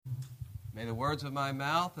May the words of my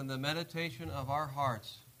mouth and the meditation of our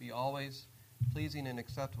hearts be always pleasing and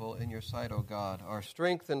acceptable in your sight, O God, our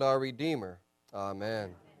strength and our Redeemer.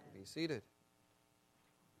 Amen. Be seated.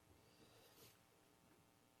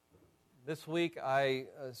 This week I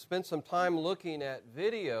spent some time looking at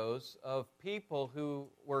videos of people who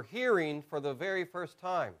were hearing for the very first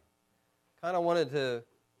time. Kind of wanted to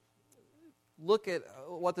look at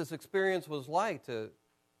what this experience was like to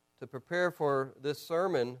prepare for this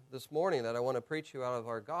sermon this morning that I want to preach you out of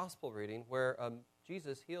our gospel reading, where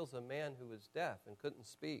Jesus heals a man who was deaf and couldn't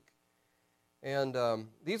speak. And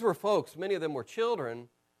these were folks, many of them were children,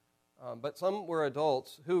 but some were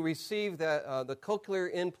adults, who received the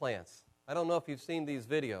cochlear implants. I don't know if you've seen these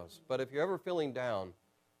videos, but if you're ever feeling down,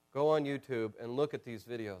 go on YouTube and look at these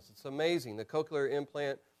videos. It's amazing. The cochlear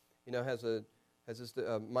implant, has this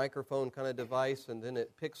microphone kind of device, and then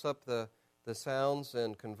it picks up the sounds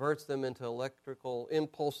and converts them into electrical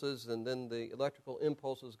impulses, and then the electrical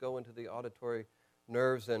impulses go into the auditory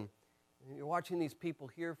nerves. And you're watching these people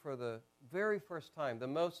hear for the very first time. The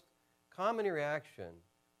most common reaction,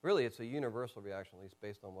 really it's a universal reaction, at least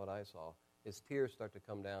based on what I saw, is tears start to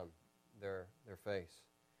come down their face.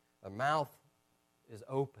 The mouth is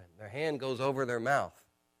open. Their hand goes over their mouth.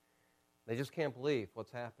 They just can't believe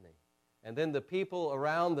what's happening. And then the people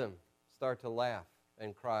around them start to laugh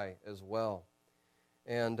and cry as well.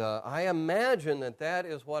 And I imagine that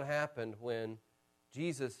is what happened when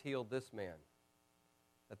Jesus healed this man.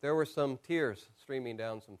 That there were some tears streaming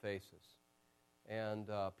down some faces. And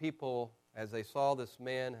people, as they saw this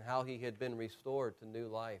man, how he had been restored to new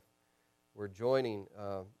life, were joining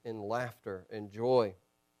in laughter and joy.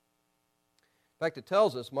 In fact,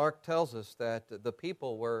 Mark tells us that the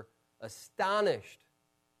people were astonished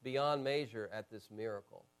beyond measure at this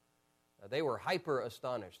miracle. They were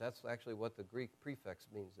hyper-astonished. That's actually what the Greek prefix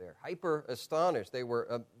means there. Hyper-astonished.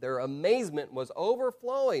 Their amazement was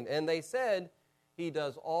overflowing, and they said, "He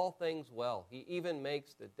does all things well. He even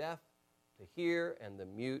makes the deaf to hear and the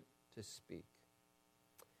mute to speak."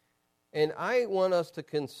 And I want us to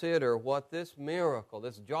consider what this miracle,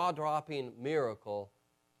 this jaw-dropping miracle,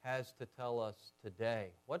 has to tell us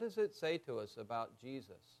today. What does it say to us about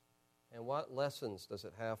Jesus? And what lessons does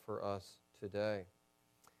it have for us today?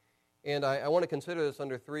 And I want to consider this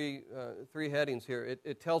under three headings here.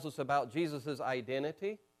 It tells us about Jesus'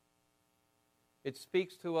 identity. It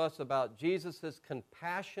speaks to us about Jesus'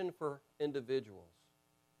 compassion for individuals.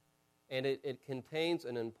 And it contains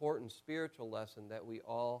an important spiritual lesson that we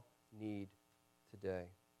all need today.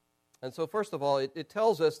 And so first of all, it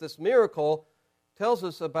tells us, this miracle tells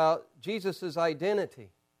us about Jesus' identity,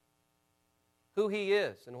 who he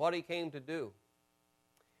is and what he came to do.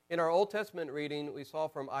 In our Old Testament reading, we saw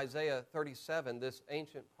from Isaiah 37 this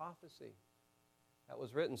ancient prophecy that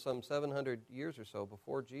was written some 700 years or so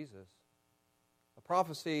before Jesus. A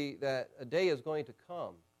prophecy that a day is going to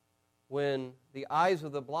come when the eyes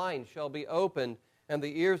of the blind shall be opened and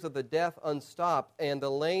the ears of the deaf unstopped, and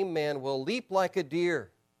the lame man will leap like a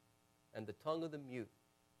deer, and the tongue of the mute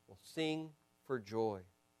will sing for joy.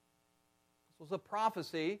 This was a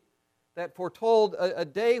prophecy that foretold a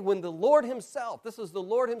day when the Lord himself, this is the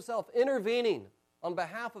Lord himself intervening on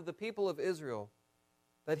behalf of the people of Israel,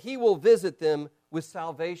 that he will visit them with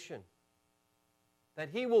salvation, that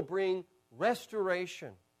he will bring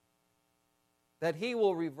restoration, that he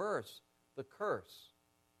will reverse the curse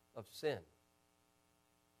of sin.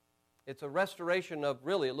 It's a restoration of,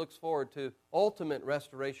 really, it looks forward to ultimate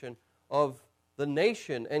restoration of the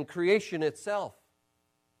nation and creation itself.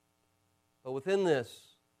 But within this,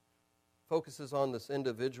 focuses on this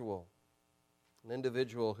individual, an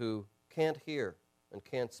individual who can't hear and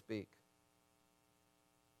can't speak.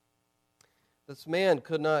 This man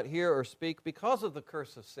could not hear or speak because of the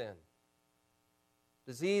curse of sin.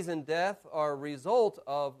 Disease and death are a result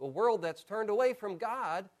of a world that's turned away from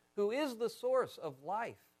God, who is the source of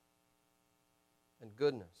life and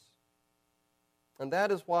goodness. And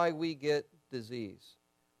that is why we get disease,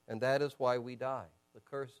 and that is why we die, the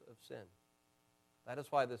curse of sin. That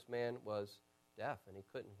is why this man was deaf and he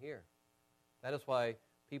couldn't hear. That is why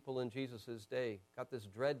people in Jesus' day got this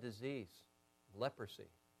dread disease,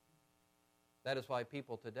 leprosy. That is why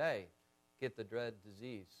people today get the dread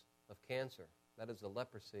disease of cancer. That is the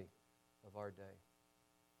leprosy of our day.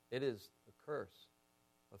 It is the curse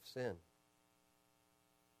of sin.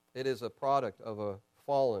 It is a product of a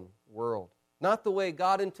fallen world. Not the way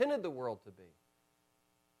God intended the world to be,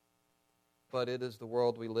 but it is the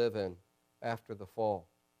world we live in after the fall.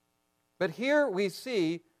 But here we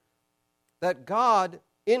see that God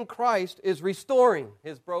in Christ is restoring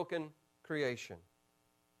his broken creation.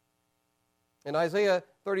 And Isaiah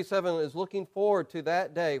 37 is looking forward to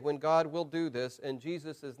that day when God will do this, and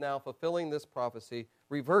Jesus is now fulfilling this prophecy,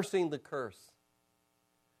 reversing the curse.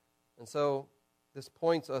 And so this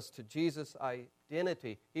points us to Jesus'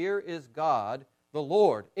 identity. Here is God, the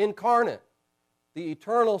Lord, incarnate, the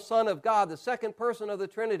eternal Son of God, the second person of the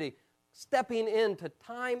Trinity, stepping into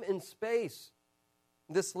time and space.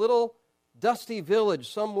 This little dusty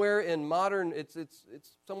village somewhere in modern, it's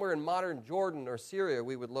somewhere in modern Jordan or Syria,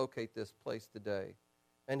 we would locate this place today.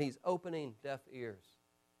 And he's opening deaf ears,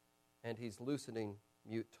 and he's loosening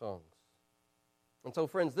mute tongues. And so,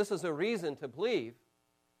 friends, this is a reason to believe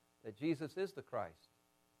that Jesus is the Christ,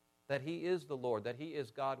 that he is the Lord, that he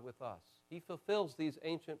is God with us. He fulfills these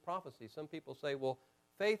ancient prophecies. Some people say, well,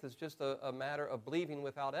 faith is just a matter of believing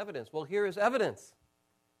without evidence. Well, here is evidence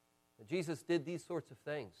that Jesus did these sorts of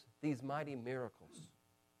things, these mighty miracles.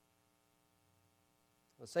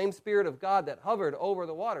 The same Spirit of God that hovered over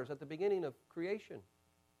the waters at the beginning of creation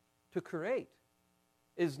to create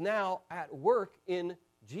is now at work in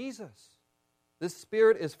Jesus. This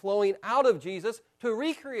Spirit is flowing out of Jesus to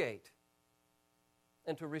recreate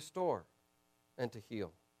and to restore and to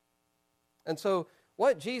heal. And so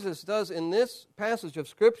what Jesus does in this passage of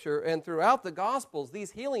Scripture and throughout the Gospels,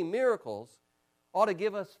 these healing miracles, ought to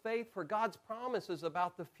give us faith for God's promises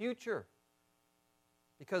about the future.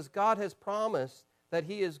 Because God has promised that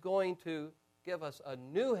he is going to give us a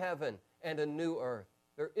new heaven and a new earth.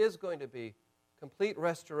 There is going to be complete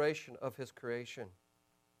restoration of his creation.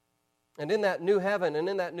 And in that new heaven and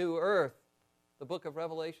in that new earth, the book of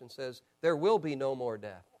Revelation says, there will be no more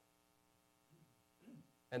death.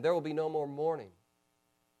 And there will be no more mourning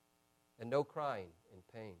and no crying and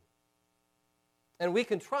pain. And we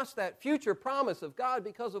can trust that future promise of God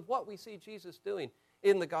because of what we see Jesus doing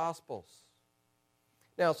in the Gospels.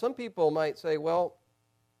 Now, some people might say, well,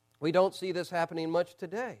 we don't see this happening much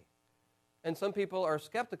today. And some people are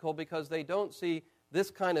skeptical because they don't see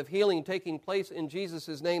this kind of healing taking place in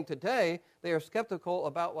Jesus' name today. They are skeptical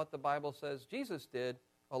about what the Bible says Jesus did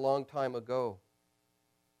a long time ago.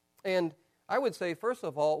 And I would say, first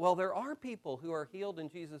of all, well, there are people who are healed in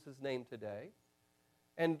Jesus' name today.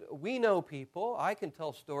 And we know people, I can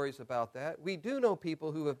tell stories about that. We do know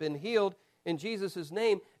people who have been healed in Jesus'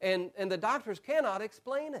 name, and the doctors cannot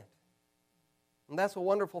explain it. And that's a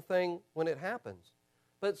wonderful thing when it happens.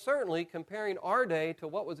 But certainly, comparing our day to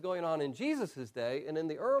what was going on in Jesus' day and in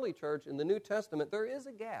the early church in the New Testament, there is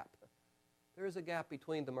a gap. There is a gap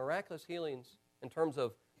between the miraculous healings in terms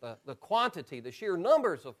of the quantity, the sheer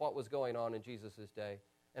numbers of what was going on in Jesus' day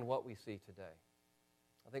and what we see today.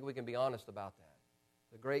 I think we can be honest about that.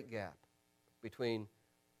 The great gap between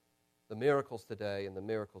the miracles today and the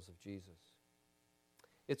miracles of Jesus.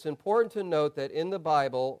 It's important to note that in the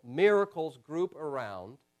Bible, miracles group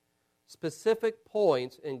around specific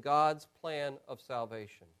points in God's plan of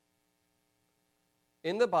salvation.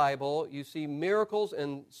 In the Bible, you see miracles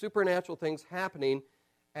and supernatural things happening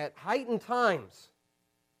at heightened times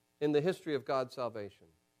in the history of God's salvation.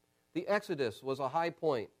 The Exodus was a high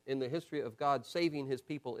point in the history of God saving his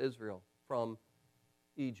people Israel from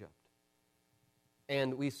Egypt.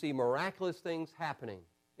 And we see miraculous things happening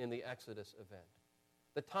in the Exodus event.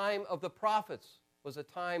 The time of the prophets was a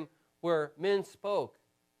time where men spoke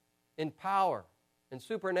in power, in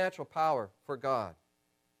supernatural power for God.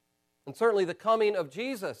 And certainly the coming of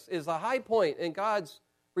Jesus is a high point in God's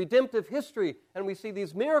redemptive history, and we see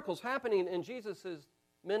these miracles happening in Jesus'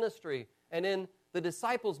 ministry and in the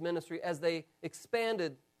disciples' ministry as they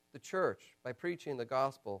expanded the church by preaching the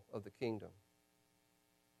gospel of the kingdom.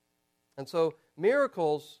 And so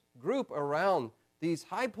miracles group around these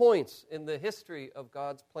high points in the history of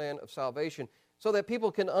God's plan of salvation so that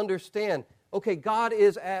people can understand, okay, God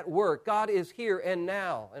is at work. God is here and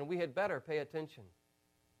now, and we had better pay attention.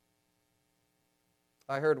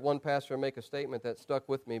 I heard one pastor make a statement that stuck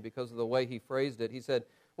with me because of the way he phrased it. He said,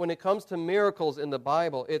 when it comes to miracles in the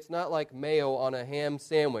Bible, it's not like mayo on a ham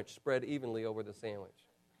sandwich spread evenly over the sandwich.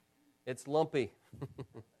 It's lumpy.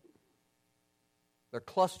 They're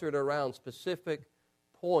clustered around specific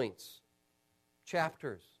points,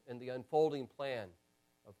 chapters in the unfolding plan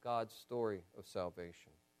of God's story of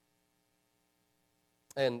salvation.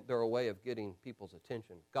 And they're a way of getting people's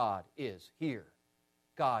attention. God is here.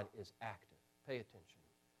 God is active. Pay attention.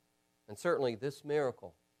 And certainly this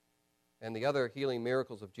miracle and the other healing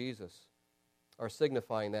miracles of Jesus are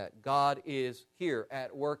signifying that God is here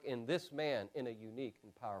at work in this man in a unique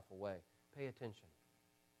and powerful way. Pay attention.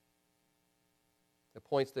 It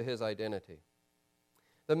points to his identity.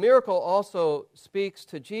 The miracle also speaks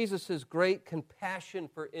to Jesus' great compassion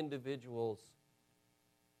for individuals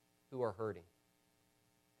who are hurting.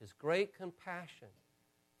 His great compassion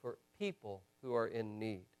for people who are in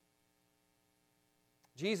need.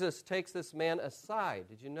 Jesus takes this man aside.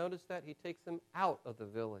 Did you notice that? He takes him out of the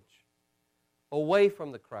village, away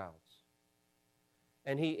from the crowds.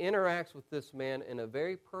 And he interacts with this man in a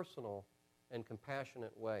very personal and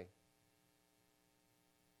compassionate way.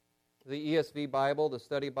 The ESV Bible, the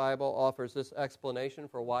study Bible, offers this explanation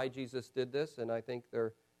for why Jesus did this, and I think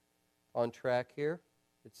they're on track here.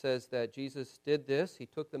 It says that Jesus did this. He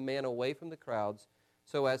took the man away from the crowds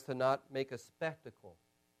so as to not make a spectacle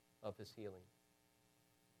of his healing.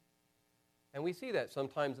 And we see that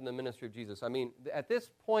sometimes in the ministry of Jesus. I mean, at this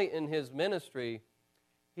point in his ministry,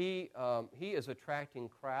 he is attracting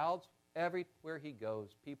crowds. Everywhere he goes,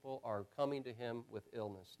 people are coming to him with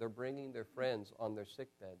illness. They're bringing their friends on their sick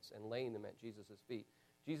beds and laying them at Jesus' feet.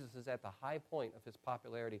 Jesus is at the high point of his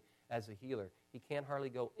popularity as a healer. He can't hardly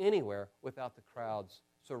go anywhere without the crowds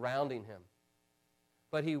surrounding him.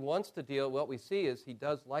 But he wants to deal, what we see is he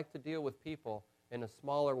does like to deal with people in a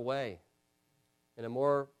smaller way, in a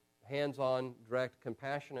more hands-on, direct,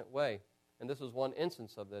 compassionate way. And this is one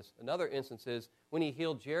instance of this. Another instance is when he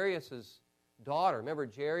healed Jairus' daughter. Remember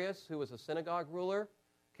Jairus, who was a synagogue ruler,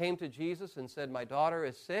 came to Jesus and said, "My daughter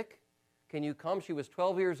is sick. Can you come?" She was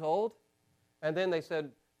 12 years old. And then they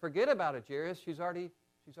said, "Forget about it, Jairus. She's already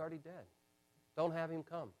dead. Don't have him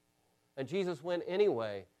come." And Jesus went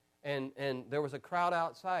anyway, and there was a crowd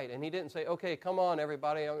outside. And he didn't say, "Okay, come on,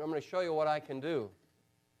 everybody. I'm going to show you what I can do."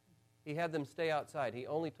 He had them stay outside. He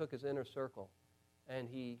only took his inner circle, and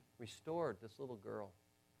he restored this little girl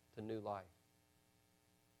to new life.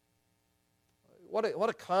 What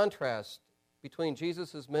a contrast between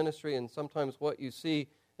Jesus' ministry and sometimes what you see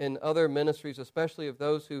in other ministries, especially of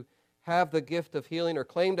those who have the gift of healing or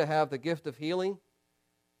claim to have the gift of healing.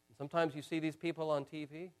 Sometimes you see these people on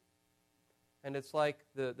TV, and it's like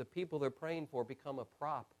the people they're praying for become a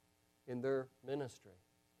prop in their ministry,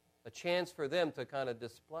 a chance for them to kind of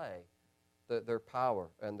display their power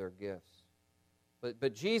and their gifts.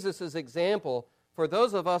 But Jesus' example for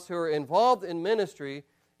those of us who are involved in ministry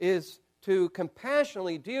is to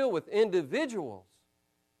compassionately deal with individuals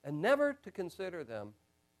and never to consider them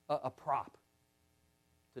a prop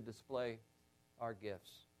to display our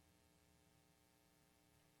gifts.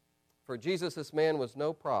 For Jesus, this man was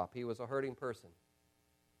no prop. He was a hurting person,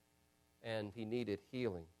 and he needed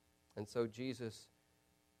healing. And so Jesus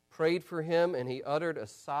prayed for him, and he uttered a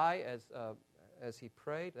sigh as he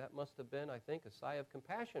prayed. That must have been, I think, a sigh of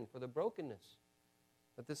compassion for the brokenness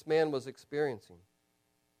that this man was experiencing.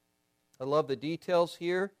 I love the details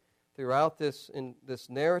here throughout this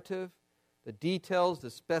narrative. The details, the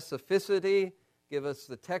specificity, give us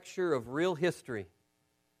the texture of real history.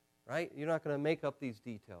 Right? You're not going to make up these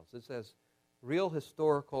details. This has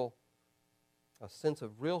a sense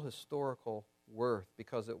of real historical worth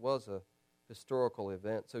because it was a historical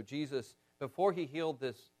event. So Jesus, before he healed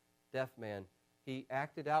this deaf man, he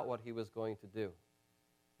acted out what he was going to do.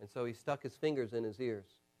 And so he stuck his fingers in his ears.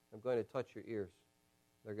 "I'm going to touch your ears.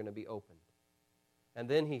 They're going to be opened." And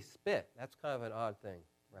then he spit. That's kind of an odd thing,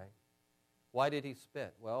 right? Why did he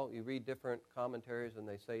spit? Well, you read different commentaries and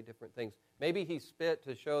they say different things. Maybe he spit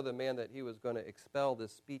to show the man that he was going to expel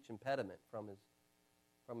this speech impediment from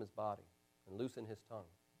his body and loosen his tongue.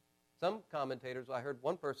 Some commentators, I heard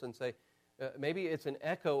one person say, maybe it's an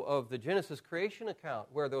echo of the Genesis creation account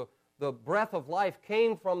where the breath of life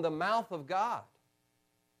came from the mouth of God.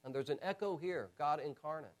 And there's an echo here, God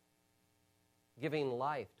incarnate, giving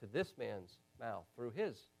life to this man's mouth through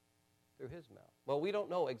his mouth. Well, we don't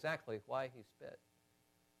know exactly why he spit.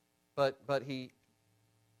 But he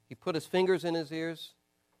put his fingers in his ears.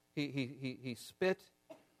 He spit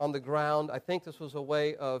on the ground. I think this was a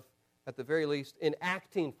way of, at the very least,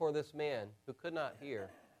 enacting for this man who could not hear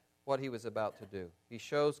what he was about to do. He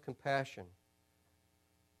shows compassion.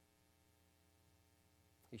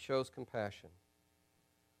 He shows compassion.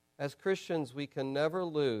 As Christians, we can never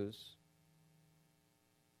lose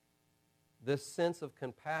this sense of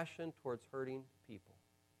compassion towards hurting people.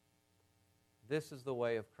 This is the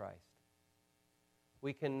way of Christ.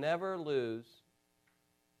 We can never lose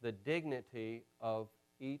the dignity of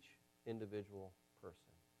each individual person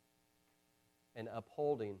and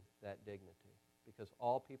upholding that dignity, because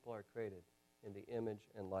all people are created in the image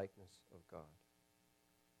and likeness of God.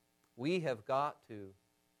 We have got to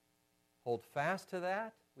hold fast to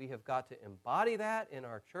that. We have got to embody that in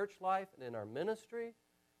our church life and in our ministry,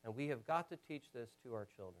 and we have got to teach this to our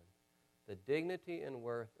children. The dignity and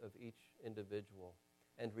worth of each individual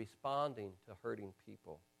and responding to hurting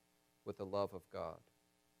people with the love of God.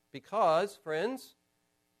 Because, friends,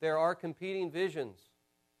 there are competing visions.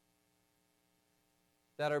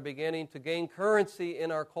 that are beginning to gain currency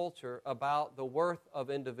in our culture about the worth of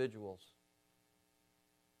individuals.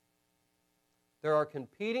 There are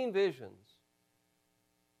competing visions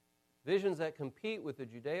that compete with the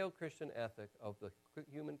Judeo-Christian ethic of the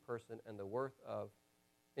human person and the worth of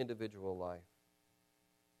individual life.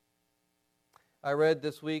 I read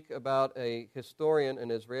this week about an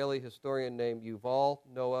Israeli historian named Yuval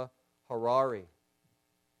Noah Harari.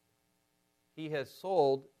 He has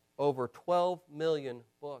sold over 12 million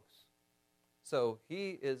books. So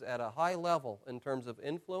he is at a high level in terms of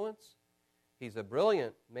influence. He's a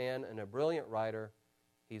brilliant man and a brilliant writer.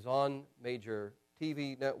 He's on major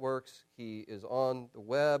TV networks. He is on the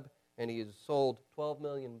web, and he has sold 12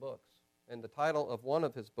 million books. And the title of one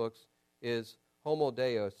of his books is Homo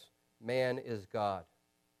Deus, Man is God.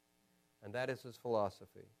 And that is his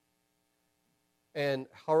philosophy. And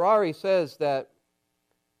Harari says that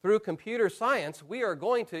through computer science, we are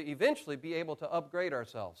going to eventually be able to upgrade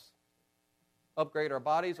ourselves, upgrade our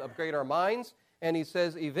bodies, upgrade our minds. And he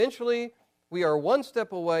says eventually we are one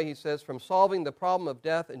step away, he says, from solving the problem of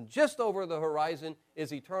death, and just over the horizon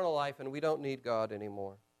is eternal life, and we don't need God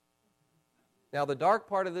anymore. Now, the dark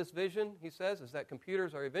part of this vision, he says, is that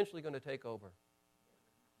computers are eventually going to take over.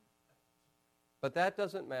 But that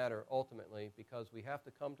doesn't matter ultimately, because we have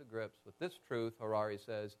to come to grips with this truth, Harari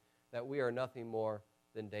says, that we are nothing more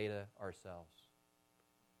than data ourselves.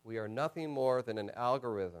 We are nothing more than an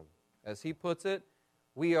algorithm. As he puts it,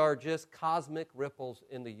 we are just cosmic ripples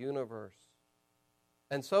in the universe.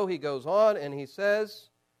 And so he goes on and he says,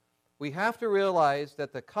 we have to realize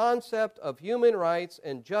that the concept of human rights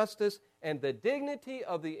and justice and the dignity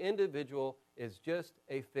of the individual is just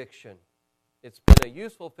a fiction. It's been a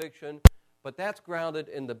useful fiction, but that's grounded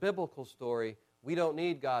in the biblical story. We don't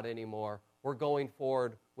need God anymore. We're going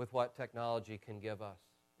forward with what technology can give us.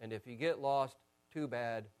 And if you get lost, too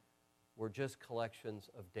bad. We're just collections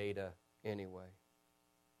of data anyway.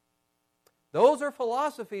 Those are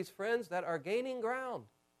philosophies, friends, that are gaining ground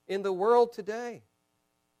in the world today.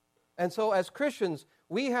 And so as Christians,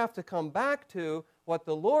 we have to come back to what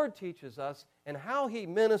the Lord teaches us and how He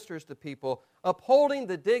ministers to people, upholding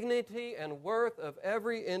the dignity and worth of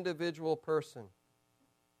every individual person.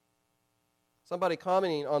 Somebody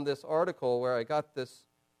commenting on this article where I got this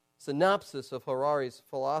synopsis of Harari's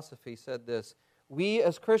philosophy said this: we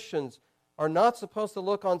as Christians are not supposed to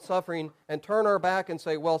look on suffering and turn our back and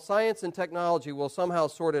say, well, science and technology will somehow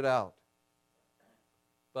sort it out.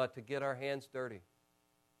 But to get our hands dirty,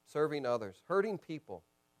 serving others, hurting people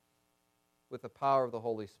with the power of the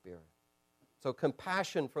Holy Spirit. So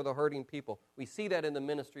compassion for the hurting people. We see that in the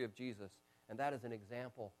ministry of Jesus, and that is an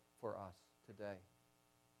example for us today.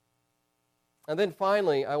 And then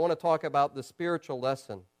finally, I want to talk about the spiritual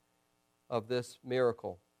lesson of this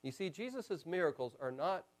miracle. You see, Jesus' miracles are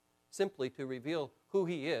not simply to reveal who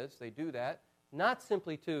He is. They do that. Not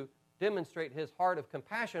simply to demonstrate His heart of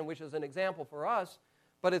compassion, which is an example for us,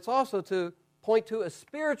 but it's also to point to a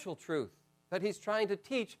spiritual truth that He's trying to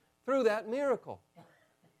teach through that miracle.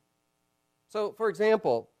 So, for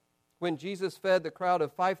example, when Jesus fed the crowd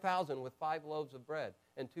of 5,000 with 5 loaves of bread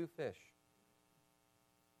and 2 fish,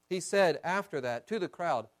 He said after that to the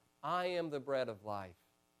crowd, I am the bread of life.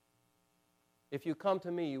 If you come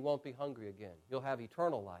to me, you won't be hungry again. You'll have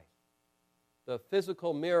eternal life. The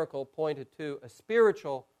physical miracle pointed to a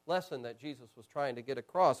spiritual lesson that Jesus was trying to get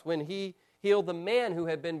across. When He healed the man who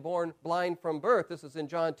had been born blind from birth, this is in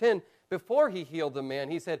John 10, before He healed the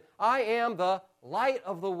man, He said, I am the light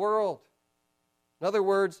of the world. In other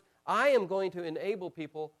words, I am going to enable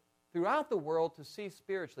people throughout the world to see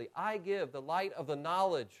spiritually. I give the light of the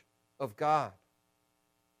knowledge of God.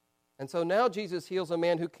 And so now Jesus heals a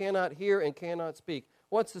man who cannot hear and cannot speak.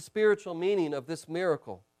 What's the spiritual meaning of this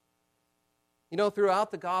miracle? You know,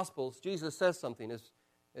 throughout the Gospels, Jesus says something.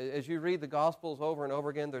 As you read the Gospels over and over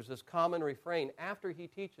again, there's this common refrain. After He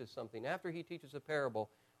teaches something, after He teaches a parable,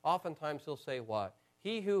 oftentimes He'll say what?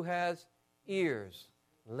 He who has ears,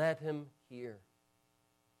 let him hear.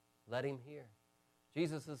 Let him hear.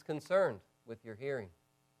 Jesus is concerned with your hearing,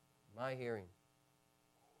 my hearing.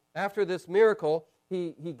 After this miracle,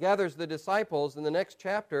 he gathers the disciples in the next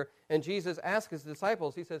chapter, and Jesus asks His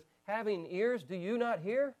disciples, He says, having ears, do you not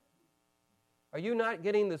hear? Are you not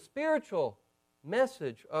getting the spiritual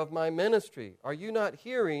message of my ministry? Are you not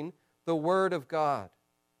hearing the Word of God?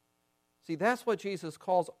 See, that's what Jesus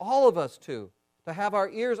calls all of us to have our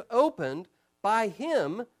ears opened by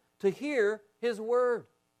Him to hear His Word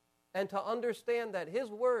and to understand that His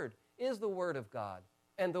Word is the Word of God,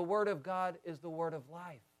 and the Word of God is the Word of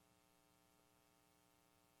life.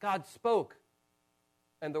 God spoke,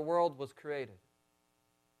 and the world was created.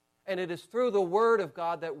 And it is through the Word of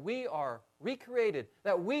God that we are recreated,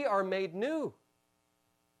 that we are made new.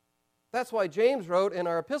 That's why James wrote in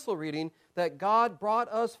our epistle reading that God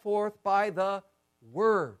brought us forth by the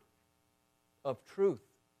word of truth.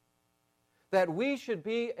 That we should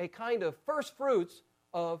be a kind of first fruits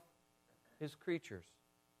of His creatures.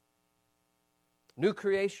 New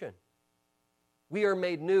creation. We are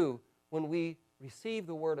made new when we receive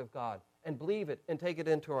the Word of God and believe it and take it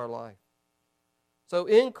into our life. So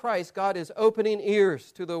in Christ, God is opening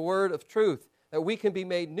ears to the Word of truth, that we can be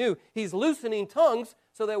made new. He's loosening tongues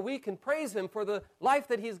so that we can praise Him for the life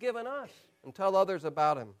that He's given us and tell others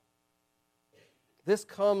about Him. This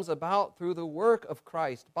comes about through the work of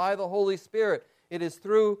Christ, by the Holy Spirit. It is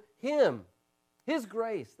through Him, His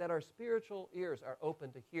grace, that our spiritual ears are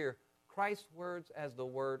open to hear Christ's words as the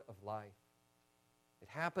word of life. It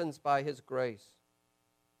happens by His grace.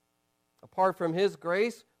 Apart from His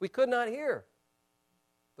grace, we could not hear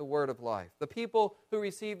the word of life. The people who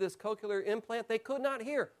received this cochlear implant, they could not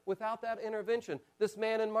hear without that intervention. This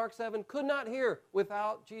man in Mark 7 could not hear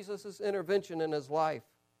without Jesus' intervention in his life.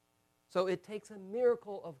 So it takes a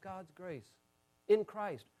miracle of God's grace in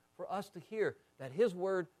Christ for us to hear that His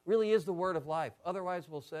word really is the word of life. Otherwise,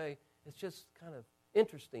 we'll say it's just kind of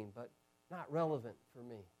interesting, but not relevant for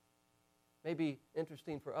me. Maybe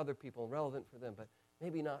interesting for other people and relevant for them, but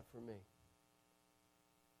maybe not for me.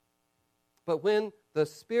 But when the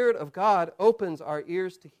Spirit of God opens our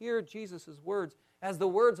ears to hear Jesus' words as the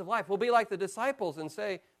words of life, we'll be like the disciples and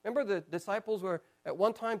say, remember the disciples were, at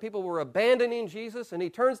one time people were abandoning Jesus, and He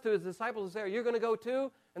turns to His disciples and says, are you going to go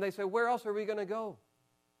too? And they say, where else are we going to go?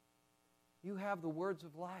 You have the words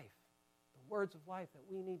of life that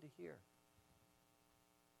we need to hear.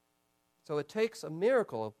 So it takes a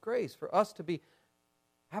miracle of grace for us to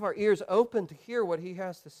have our ears open to hear what He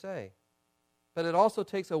has to say. But it also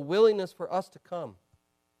takes a willingness for us to come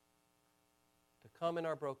in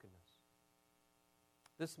our brokenness.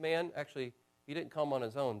 This man, actually, he didn't come on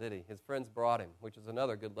his own, did he? His friends brought him, which is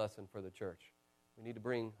another good lesson for the church. We need to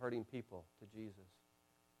bring hurting people to Jesus.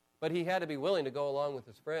 But he had to be willing to go along with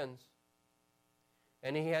his friends.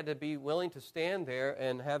 And he had to be willing to stand there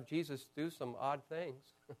and have Jesus do some odd things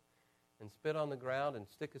and spit on the ground and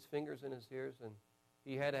stick his fingers in his ears. And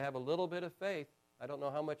he had to have a little bit of faith. I don't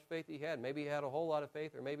know how much faith he had. Maybe he had a whole lot of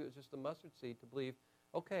faith, or maybe it was just a mustard seed to believe,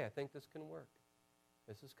 okay, I think this can work.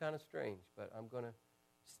 This is kind of strange, but I'm going to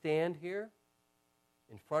stand here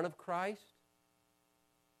in front of Christ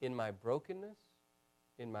in my brokenness,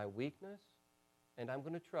 in my weakness, and I'm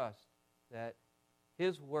going to trust that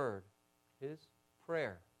His word, His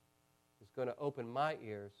prayer, is going to open my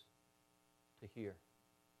ears to hear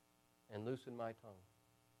and loosen my tongue.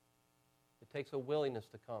 It takes a willingness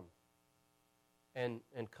to come and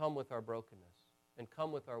come with our brokenness, and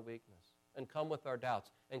come with our weakness, and come with our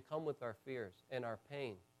doubts, and come with our fears and our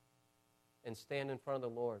pain, and stand in front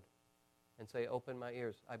of the Lord and say, open my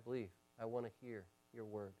ears. I believe. I want to hear your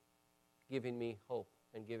word, giving me hope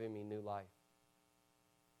and giving me new life.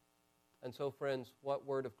 And so, friends, what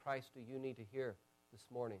word of Christ do you need to hear this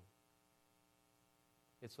morning?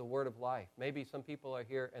 It's the word of life. Maybe some people are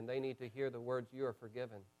here and they need to hear the words, you are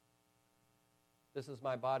forgiven. This is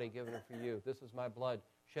my body given for you. This is my blood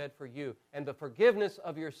shed for you. And the forgiveness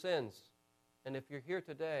of your sins. And if you're here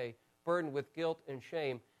today burdened with guilt and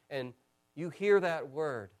shame, and you hear that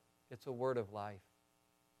word, it's a word of life.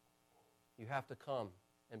 You have to come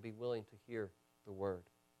and be willing to hear the word.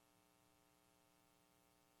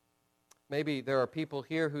 Maybe there are people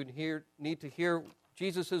here who need to hear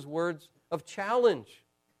Jesus' words of challenge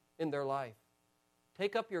in their life.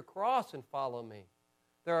 Take up your cross and follow me.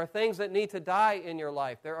 There are things that need to die in your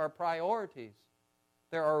life. There are priorities.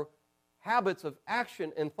 There are habits of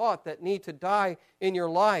action and thought that need to die in your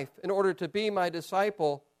life in order to be my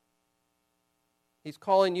disciple. He's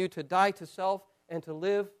calling you to die to self and to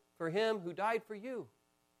live for Him who died for you.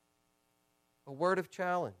 A word of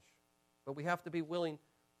challenge. But we have to be willing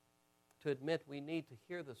to admit we need to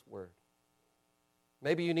hear this word.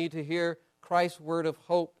 Maybe you need to hear Christ's word of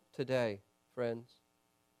hope today, friends.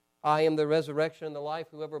 I am the resurrection and the life.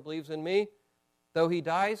 Whoever believes in me, though he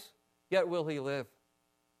dies, yet will he live.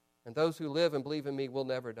 And those who live and believe in me will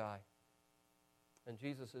never die. And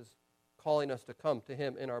Jesus is calling us to come to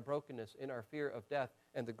Him in our brokenness, in our fear of death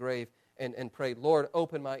and the grave, and pray, Lord,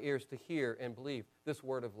 open my ears to hear and believe this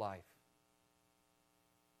word of life.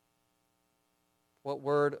 What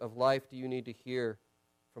word of life do you need to hear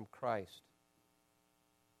from Christ?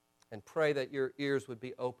 And pray that your ears would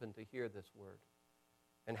be open to hear this word.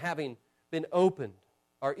 And having been opened,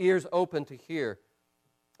 our ears open to hear,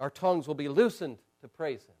 our tongues will be loosened to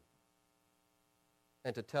praise Him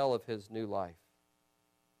and to tell of His new life.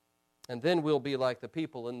 And then we'll be like the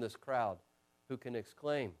people in this crowd who can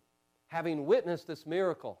exclaim, having witnessed this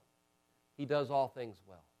miracle, He does all things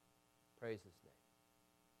well. Praise His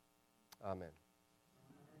name. Amen.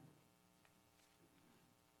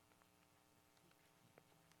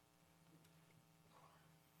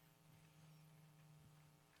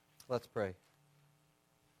 Let's pray.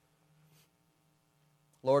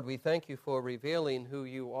 Lord, we thank You for revealing who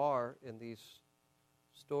You are in these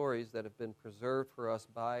stories that have been preserved for us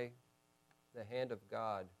by the hand of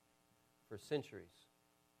God for centuries.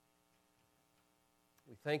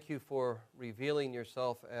 We thank You for revealing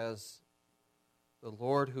Yourself as the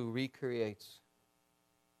Lord who recreates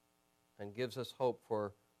and gives us hope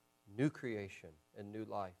for new creation and new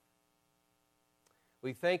life.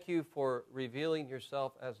 We thank You for revealing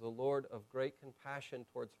Yourself as the Lord of great compassion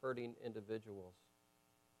towards hurting individuals.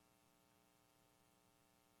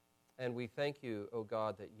 And we thank You, O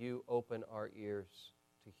God, that You open our ears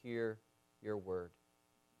to hear Your word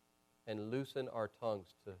and loosen our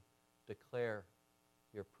tongues to declare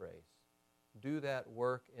Your praise. Do that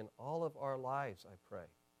work in all of our lives, I pray,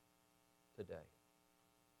 today.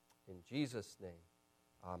 In Jesus' name,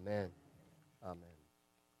 amen. Amen.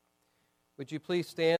 Would you please stand?